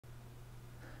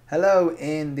Hello,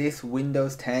 in this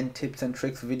Windows 10 tips and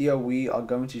tricks video we are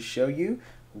going to show you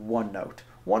OneNote.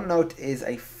 OneNote is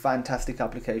a fantastic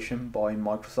application by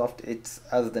Microsoft. It's,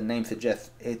 as the name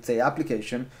suggests, it's an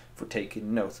application for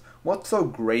taking notes. What's so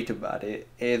great about it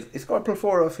is it's got a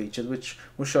plethora of features, which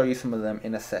we'll show you some of them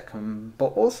in a second,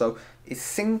 but also it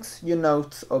syncs your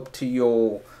notes up to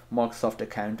your Microsoft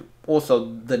account.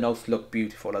 Also, the notes look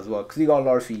beautiful as well because you got a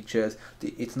lot of features.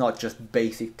 It's not just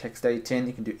basic text editing.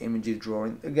 You can do images,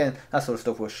 drawing, again, that sort of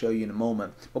stuff we'll show you in a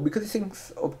moment. But because it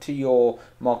syncs up to your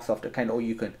Microsoft account, or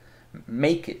you can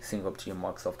make it sync up to your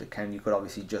Microsoft account, you could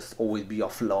obviously just always be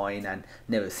offline and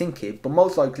never sync it, but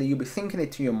most likely you'll be syncing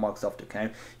it to your Microsoft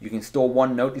account. You can install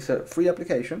OneNote. It's a free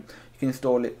application. You can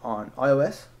install it on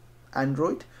iOS,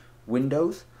 Android,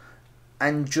 Windows,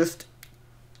 and just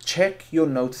check your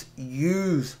notes.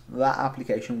 Use that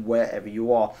application wherever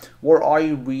you are. What I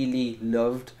really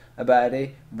loved about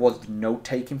it was the note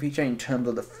taking feature in terms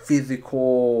of the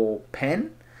physical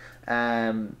pen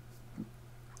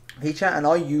feature, and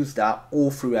I used that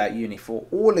all throughout uni. For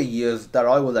all the years that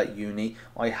I was at uni,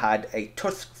 I had a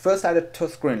first I had a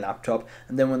touchscreen laptop,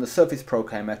 and then when the Surface Pro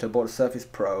came out, I bought a Surface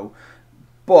Pro.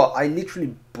 But I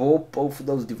literally bought both of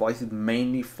those devices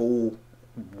mainly for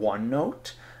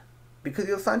OneNote, because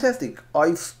it was fantastic.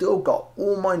 I've still got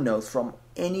all my notes from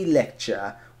any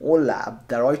lecture or lab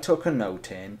that I took a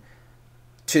note in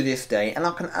to this day, and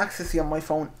I can access it on my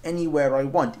phone anywhere I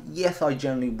want. Yes, I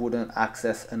generally wouldn't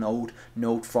access an old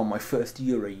note from my first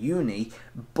year at uni,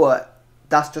 but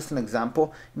that's just an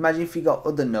example. Imagine if you got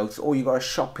other notes, or you got a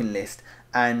shopping list,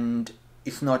 and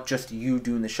it's not just you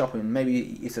doing the shopping.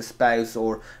 Maybe it's a spouse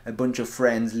or a bunch of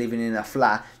friends living in a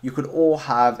flat. You could all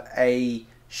have a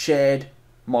shared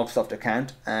Microsoft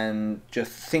account and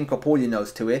just sync up all your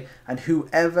notes to it, and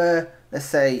whoever, let's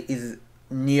say, is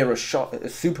near a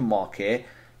supermarket,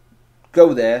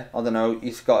 go there. I don't know,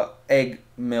 it's got egg,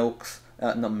 milk,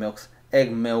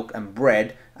 and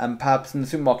bread, and perhaps in the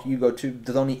supermarket you go to,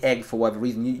 there's only egg for whatever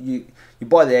reason. You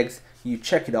buy the eggs, you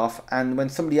check it off, and when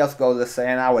somebody else goes, let's say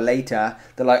an hour later,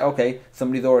 they're like, okay,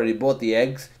 somebody's already bought the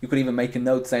eggs. You could even make a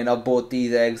note saying, I've bought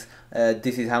these eggs,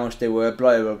 this is how much they were,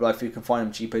 blah blah blah, if you can find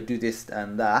them cheaper, do this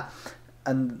and that.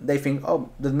 And they think,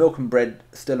 oh, the milk and bread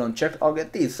still unchecked, I'll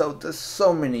get these. So there's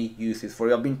so many uses for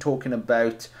it. I've been talking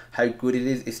about how good it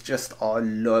is. It's just, I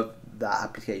love that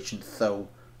application so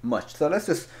much. So let's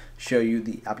just show you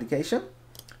the application.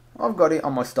 I've got it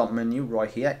on my start menu right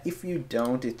here. If you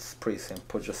don't, it's pretty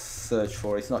simple. Just search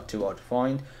for it. It's not too hard to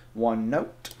find.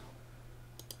 OneNote.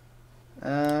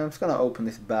 I'm just going to open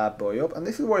this bad boy up, and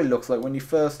this is what it looks like when you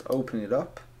first open it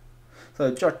up. So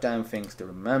jot down things to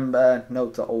remember.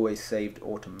 Notes are always saved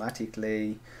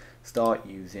automatically. Start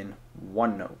using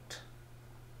OneNote.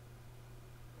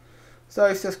 So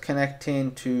it's just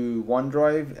connecting to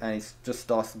OneDrive, and it just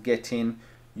starts getting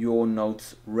your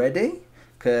notes ready.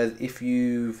 Because if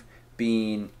you've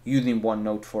been using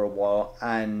OneNote for a while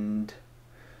and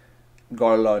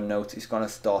got a lot of notes, it's going to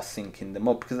start syncing them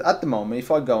up. Because at the moment, if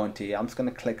I go into here, I'm just going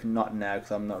to click not now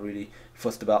because I'm not really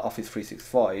fussed about Office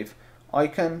 365. I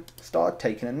can start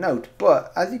taking a note,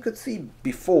 but as you could see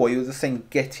before, it was just saying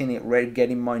getting it ready,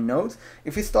 getting my notes.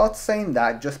 If it starts saying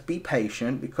that, just be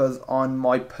patient, because on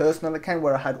my personal account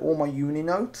where I had all my uni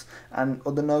notes and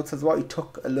other notes as well, it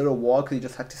took a little while because you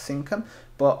just had to sync them.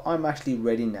 But I'm actually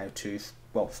ready now to,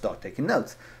 well, start taking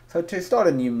notes. So to start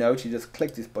a new note, you just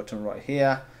click this button right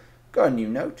here, go a new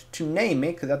note. To name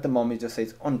it, because at the moment it just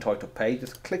says untitled page,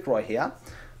 just click right here,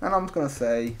 and I'm just going to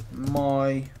say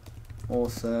my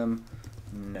awesome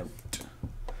note.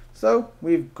 So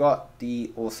we've got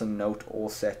the awesome note all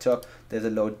set up. There's a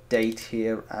little date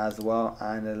here as well,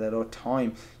 and a little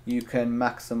time. You can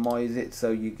maximize it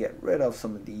so you get rid of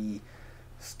some of the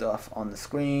stuff on the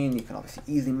screen. You can obviously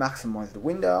easily maximize the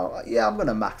window. Yeah, I'm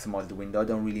gonna maximize the window. I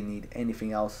don't really need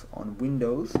anything else on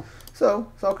Windows,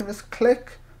 so I can just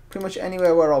click pretty much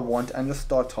anywhere where I want and just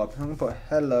start typing. I'm gonna put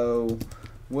hello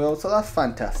world. So that's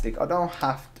fantastic.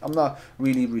 I'm not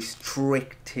really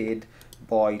restricted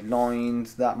by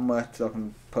lines that much. So I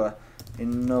can put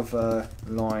another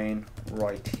line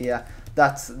right here.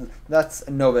 That's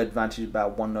another advantage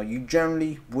about OneNote. You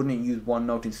generally wouldn't use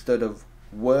OneNote instead of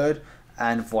Word,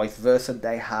 and vice versa.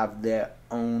 They have their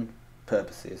own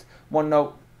purposes.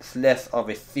 OneNote is less of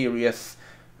a serious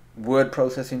word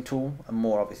processing tool and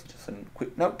more obviously just a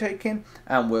quick note taking,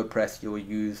 and WordPress you'll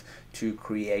use to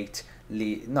create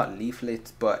not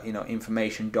leaflets, but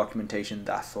information, documentation,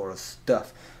 that sort of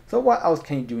stuff. So what else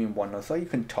can you do in OneNote? So you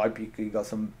can type, you got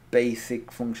some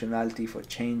basic functionality for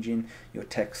changing your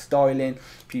text styling.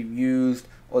 If you've used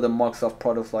other Microsoft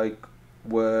products like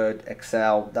Word,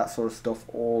 Excel, that sort of stuff,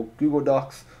 or Google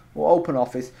Docs, or open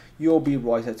Office, you'll be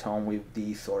right at home with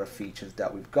these sort of features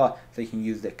that we've got. So you can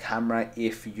use the camera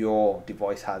if your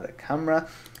device has a camera.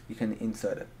 You can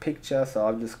insert a picture, so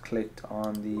I've just clicked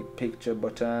on the picture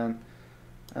button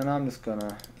and I'm just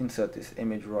gonna insert this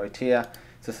image right here.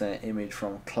 It's just an image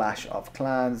from Clash of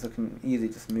Clans. I can easily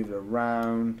just move it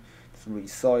around, just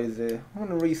resize it. I'm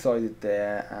gonna resize it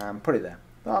there and put it there.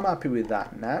 So I'm happy with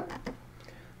that now.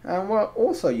 And what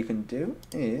also you can do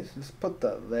is just put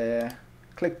that there,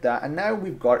 click that, and now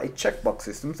we've got a checkbox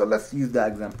system. So let's use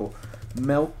that example: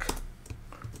 milk,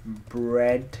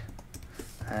 bread,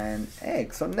 and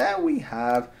egg. So now we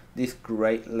have this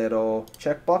great little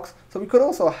checkbox. So we could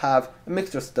also have a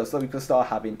mixture of stuff. So we could start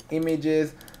having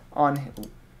images on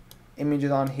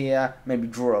here. Maybe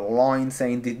draw a line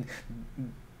saying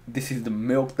this is the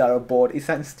milk that I bought. It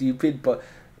sounds stupid, but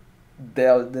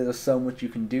there's so much you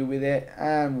can do with it.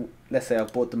 And let's say I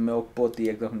bought the milk, bought the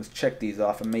eggs. I can just check these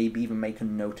off and maybe even make a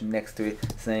note next to it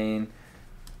saying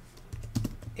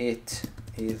it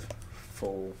is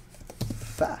full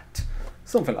fat,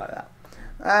 something like that.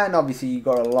 And obviously you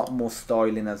got a lot more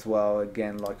styling as well.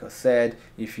 Again, like I said,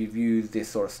 if you've used this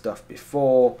sort of stuff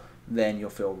before, then you'll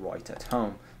feel right at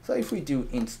home. So if we do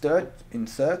insert,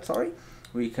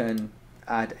 we can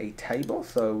add a table.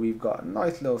 So we've got a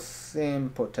nice little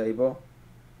simple table,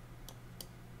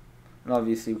 and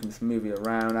obviously we can just move it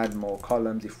around, add more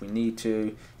columns if we need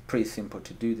to. Pretty simple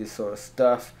to do this sort of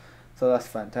stuff. So that's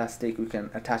fantastic. We can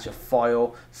attach a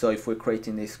file. So if we're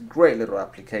creating this great little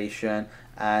application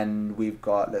and we've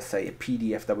got, let's say, a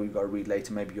PDF that we've got to read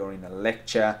later, maybe you're in a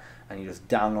lecture and you just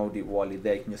download it while you're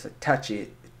there, you can just attach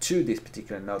it to this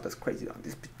particular note that's created on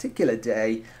this particular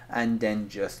day and then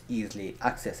just easily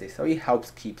access it. So it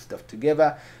helps keep stuff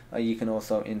together. You can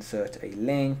also insert a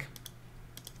link.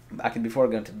 Actually, before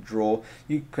I go into draw,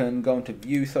 you can go into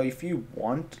view. So if you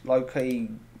want like a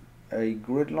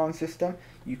grid line system,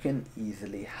 you can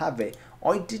easily have it.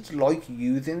 I did like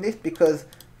using this because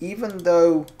even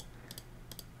though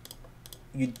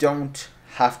you don't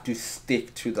have to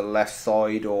stick to the left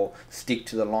side or stick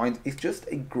to the lines, it's just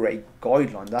a great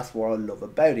guideline. That's what I love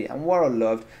about it. And what I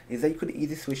loved is that you could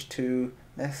easily switch to,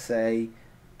 let's say,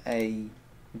 a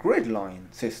grid line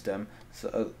system,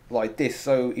 so like this.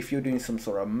 So if you're doing some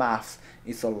sort of maths,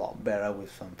 it's a lot better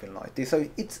with something like this. So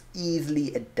it's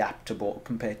easily adaptable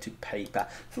compared to paper.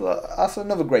 So that's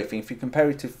another great thing. If you compare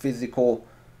it to physical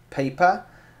paper,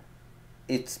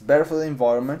 it's better for the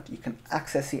environment. You can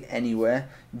access it anywhere.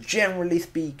 Generally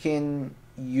speaking,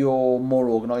 you're more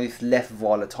organized, less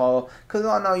volatile. Because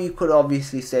I know you could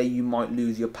obviously say you might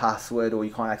lose your password or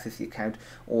you can't access the account,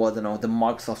 or I don't know, the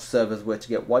Microsoft servers were to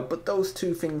get wiped. But those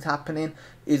two things happening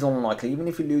is unlikely. Even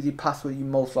if you lose your password, you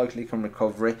most likely can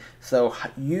recover it. So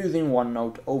using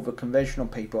OneNote over conventional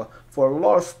paper for a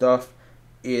lot of stuff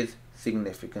is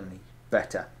significantly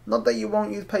better. Not that you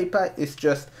won't use paper, it's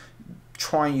just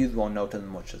try and use OneNote as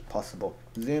much as possible.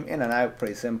 Zoom in and out,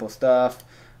 pretty simple stuff.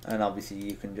 And obviously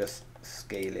you can just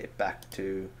scale it back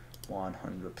to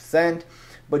 100%.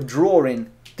 But drawing,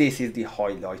 this is the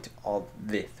highlight of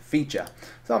this feature.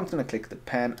 So I'm just going to click the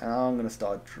pen and I'm going to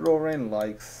start drawing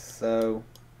like so.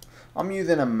 I'm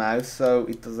using a mouse, so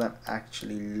it doesn't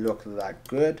actually look that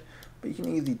good, but you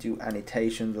can easily do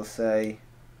annotations or say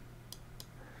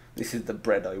this is the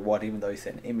bread I want, even though it's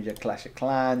an image of Clash of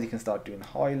Clans. You can start doing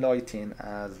highlighting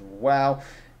as well.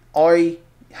 I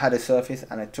had a Surface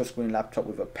and a touchscreen laptop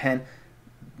with a pen,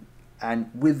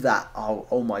 and with that,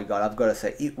 oh my god, I've got to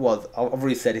say, it was, I've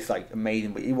already said it's like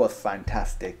amazing, but it was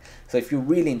fantastic. So if you're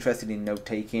really interested in note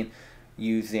taking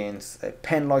using a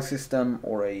pen like system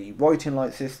or a writing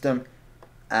like system,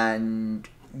 and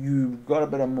you've got a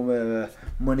bit of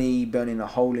money burning a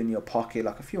hole in your pocket,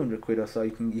 like a few £100 or so,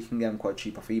 you can get them quite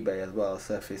cheap off eBay as well.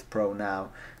 Surface Pro now,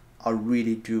 I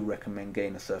really do recommend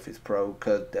getting a Surface Pro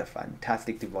because they're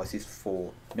fantastic devices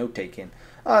for note taking.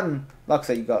 And like I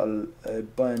said, you got a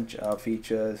bunch of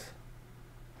features.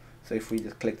 So if we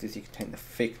just click this, you can change the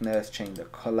thickness, change the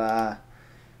color.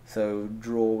 So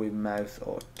draw with mouse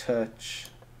or touch,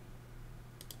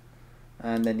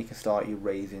 and then you can start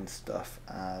erasing stuff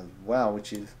as well,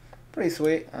 which is pretty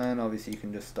sweet. And obviously you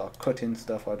can just start cutting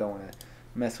stuff. I don't want to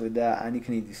mess with that. And you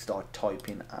can easily start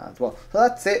typing as well. So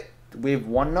that's it with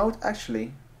OneNote.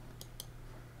 Actually,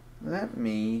 let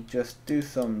me just do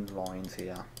some lines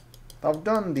here. I've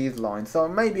done these lines, so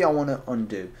maybe I want to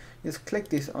undo. Just click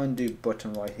this undo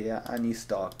button right here and you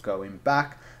start going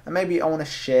back. And maybe I want to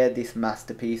share this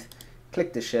masterpiece.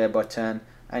 Click the share button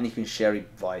and you can share it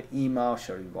via email,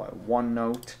 share it via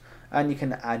OneNote, and you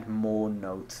can add more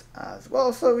notes as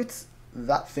well. So it's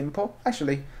that simple.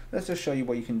 Actually, let's just show you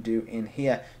what you can do in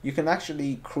here. You can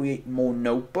actually create more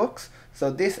notebooks.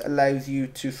 So this allows you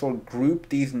to sort of group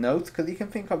these notes, because you can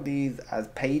think of these as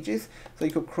pages. So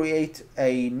you could create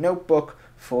a notebook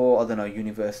for, I don't know,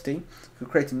 university. You could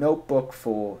create a notebook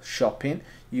for shopping.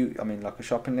 Like a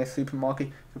shopping list, supermarket.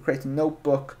 You could create a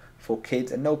notebook for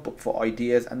kids, a notebook for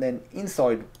ideas, and then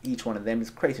inside each one of them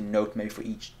is create a note maybe for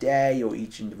each day or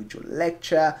each individual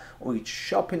lecture or each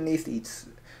shopping list, each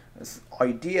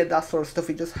idea, that sort of stuff.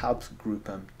 It just helps group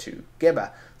them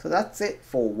together. So that's it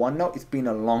for OneNote. It's been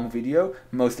a long video.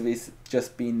 Most of it's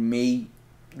just been me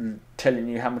telling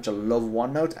you how much I love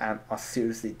OneNote, and I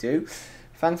seriously do.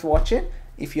 Thanks for watching.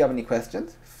 If you have any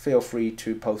questions, feel free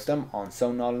to post them on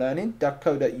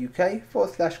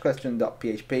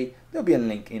sonarlearning.co.uk/question.php. There'll be a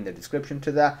link in the description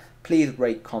to that. Please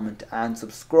rate, comment and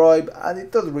subscribe, as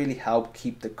it does really help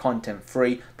keep the content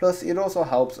free. Plus it also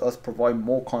helps us provide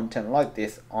more content like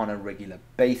this on a regular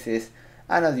basis.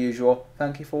 And as usual,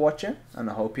 thank you for watching, and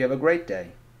I hope you have a great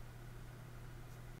day.